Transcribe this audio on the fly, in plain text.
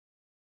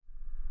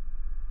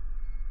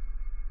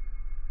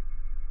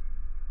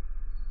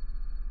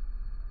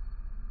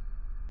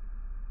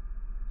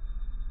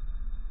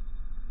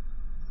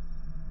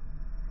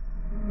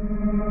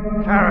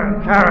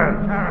Karen!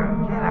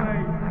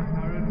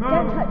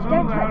 Don't touch me.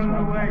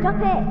 Stop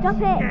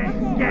it.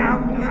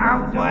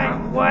 Out,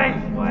 wait!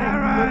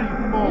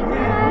 Karen! No.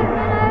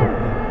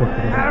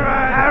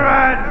 Karen!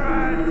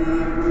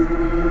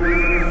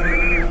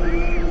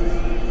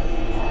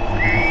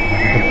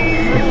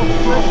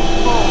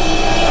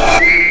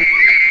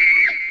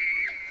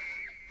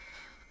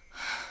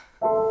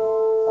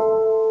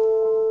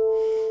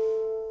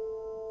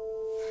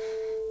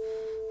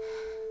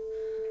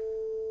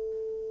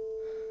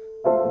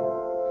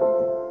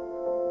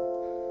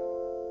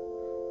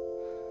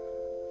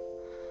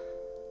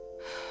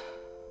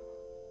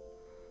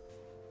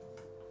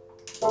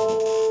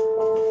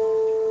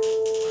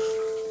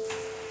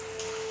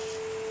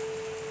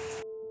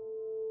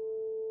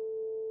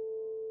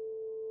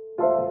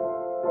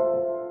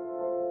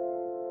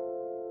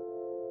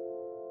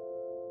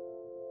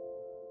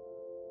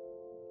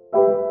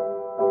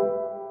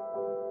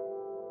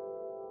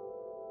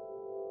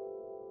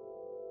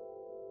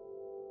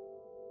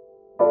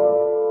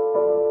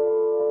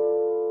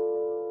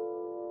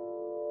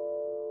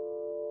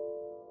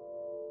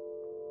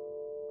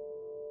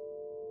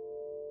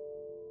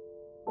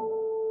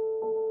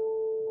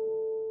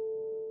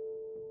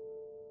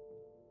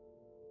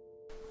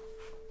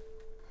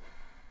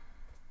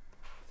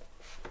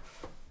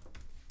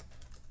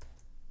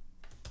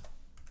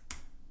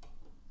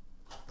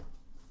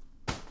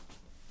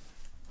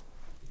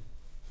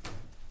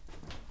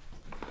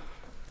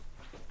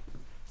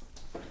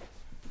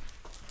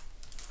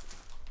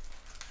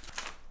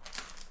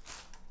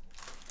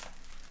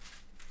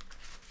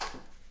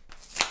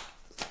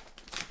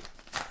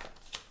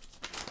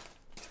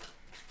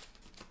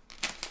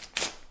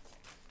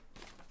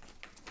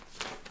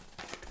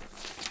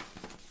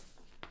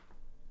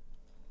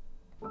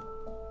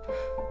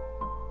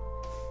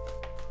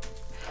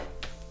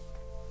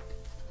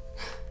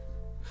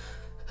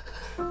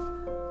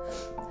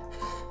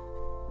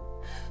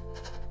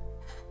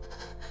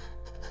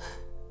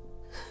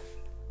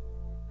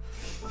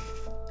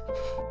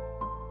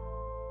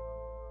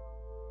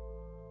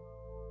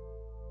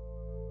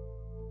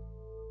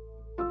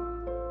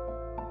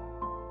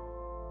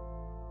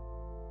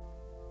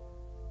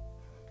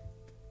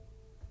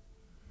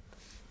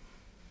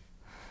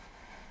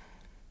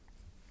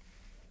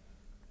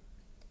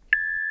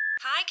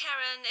 Hi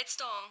Karen, it's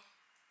Dawn.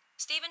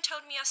 Stephen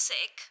told me you're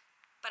sick,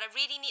 but I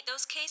really need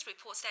those case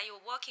reports that you're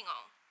working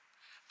on.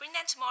 Bring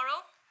them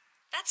tomorrow.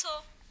 That's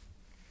all.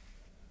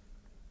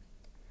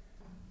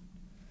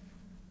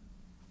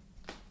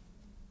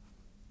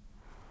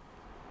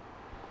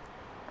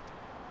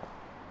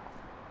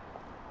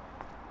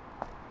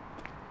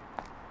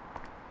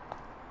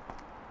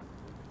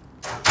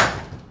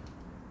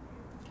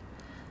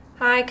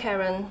 Hi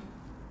Karen.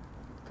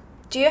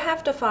 Do you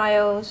have the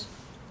files?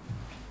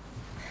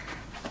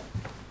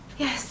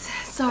 Yes,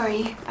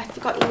 sorry. I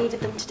forgot you needed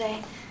them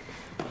today.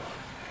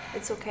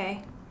 It's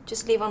okay.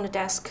 Just leave on the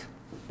desk.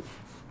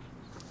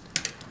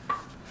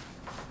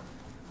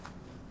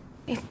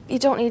 If you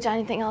don't need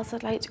anything else,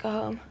 I'd like to go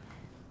home.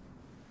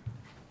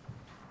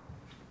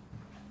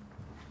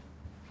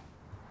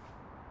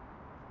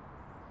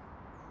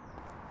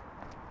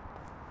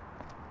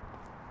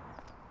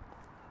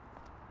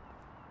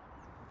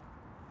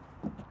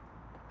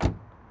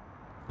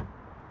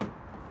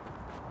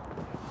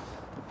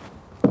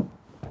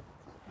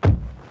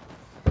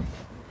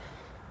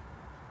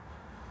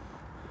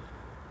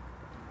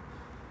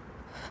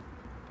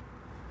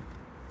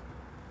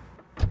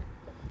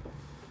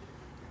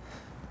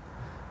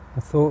 I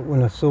thought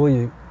when I saw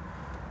you,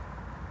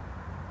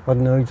 I'd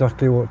know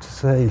exactly what to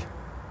say.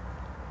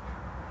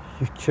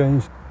 You've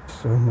changed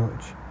so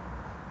much.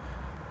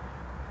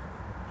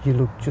 You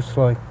look just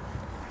like...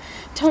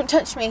 Don't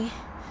touch me.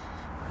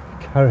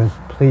 Karen,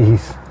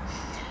 please.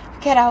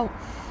 Get out.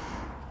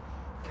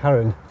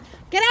 Karen.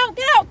 Get out,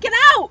 get out, get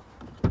out!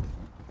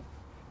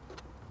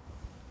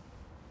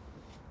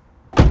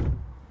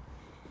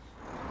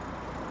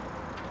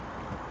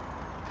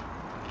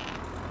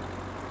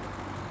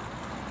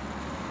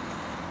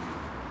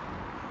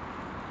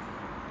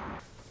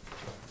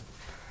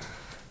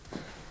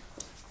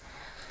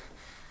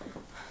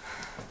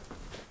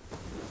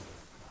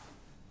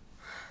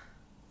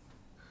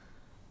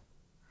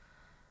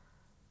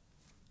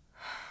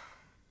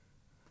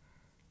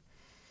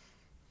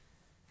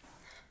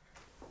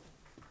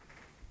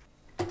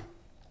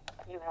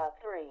 You have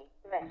 3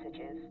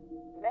 messages.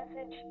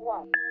 Message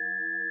 1.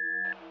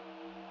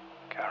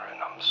 Karen,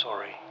 I'm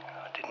sorry.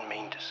 I didn't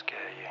mean to scare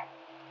you.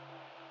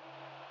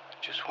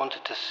 I just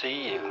wanted to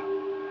see you.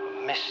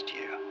 I missed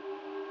you.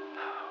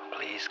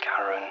 Please,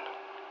 Karen.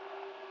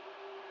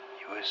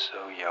 You were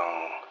so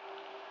young.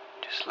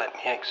 Just let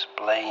me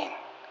explain.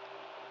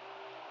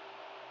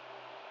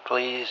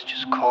 Please,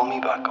 just call me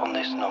back on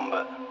this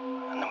number,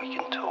 and then we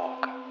can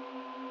talk.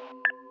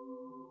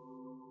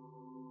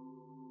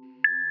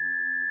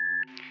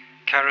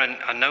 Karen,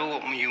 I know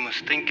what you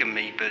must think of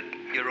me, but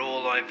you're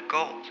all I've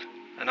got,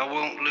 and I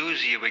won't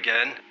lose you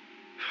again.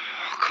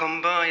 I'll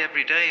come by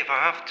every day if I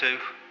have to.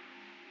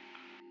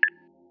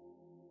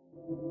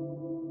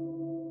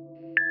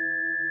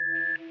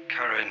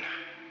 Karen,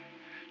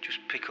 just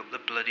pick up the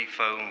bloody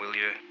phone, will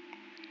you?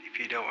 If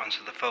you don't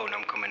answer the phone,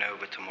 I'm coming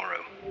over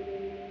tomorrow.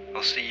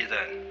 I'll see you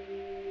then.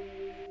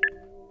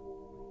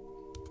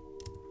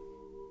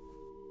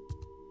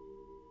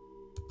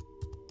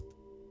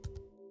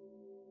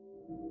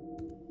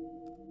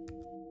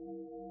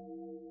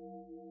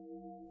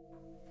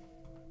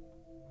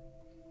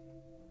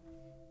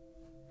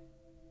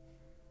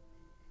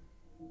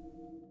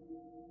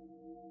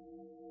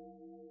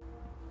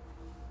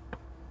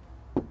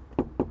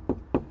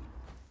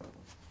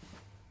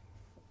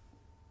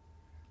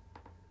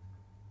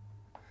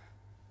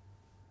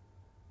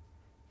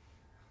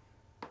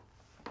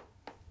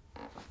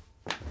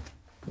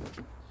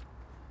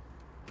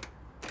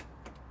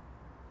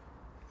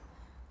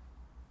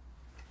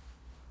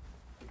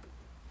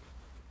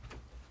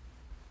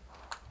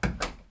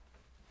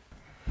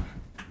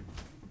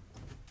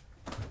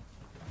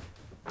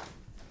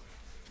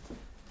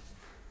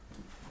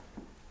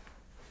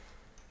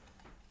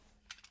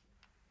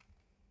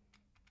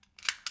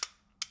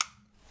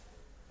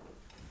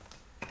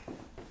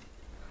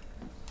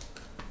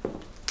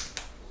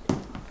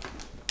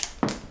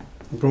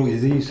 I brought you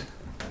these.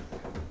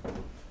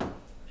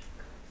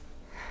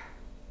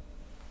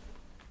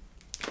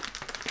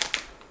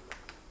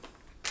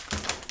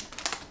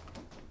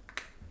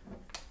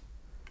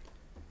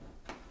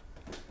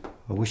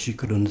 I wish you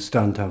could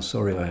understand how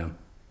sorry I am.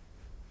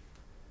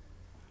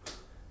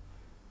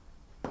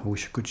 I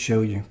wish I could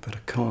show you, but I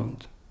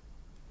can't.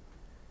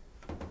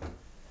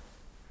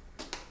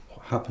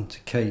 What happened to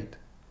Kate?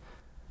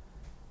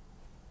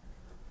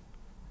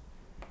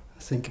 I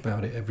think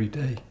about it every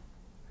day.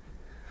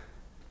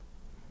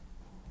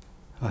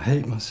 I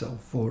hate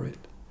myself for it,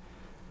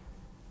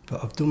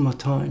 but I've done my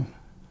time.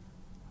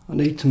 I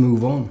need to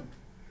move on.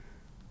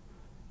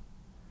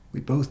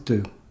 We both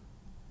do.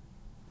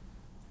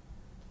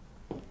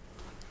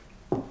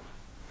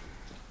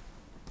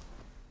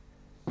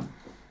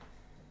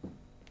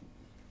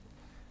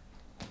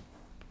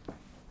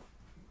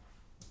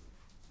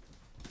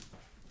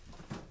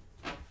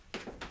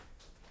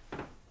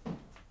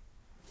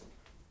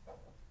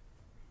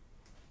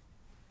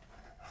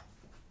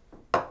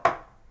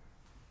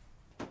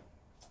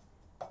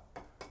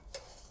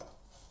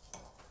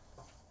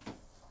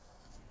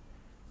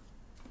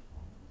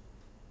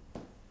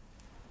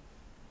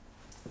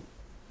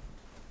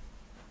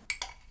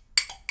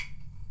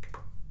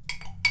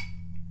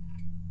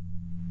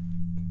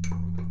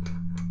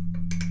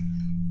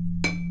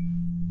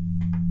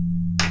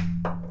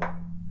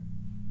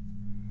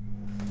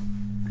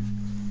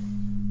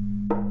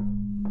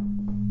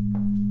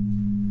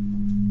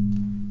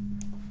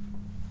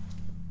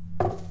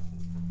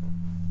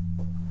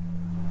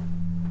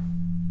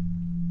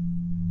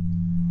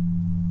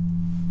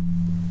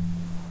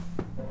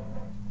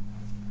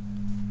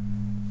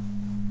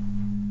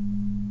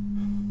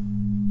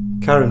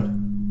 Karen,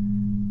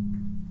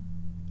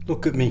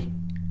 look at me.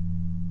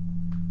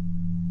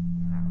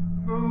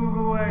 Move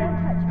away.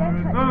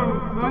 Don't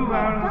touch. Move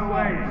out of the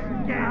way.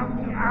 Get out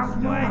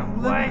the way.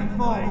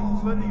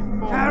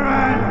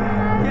 Karen!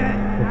 Get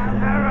out.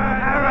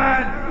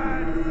 Karen!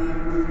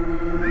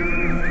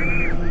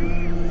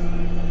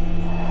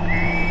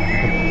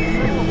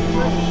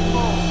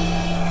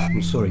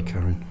 I'm sorry,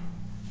 Karen.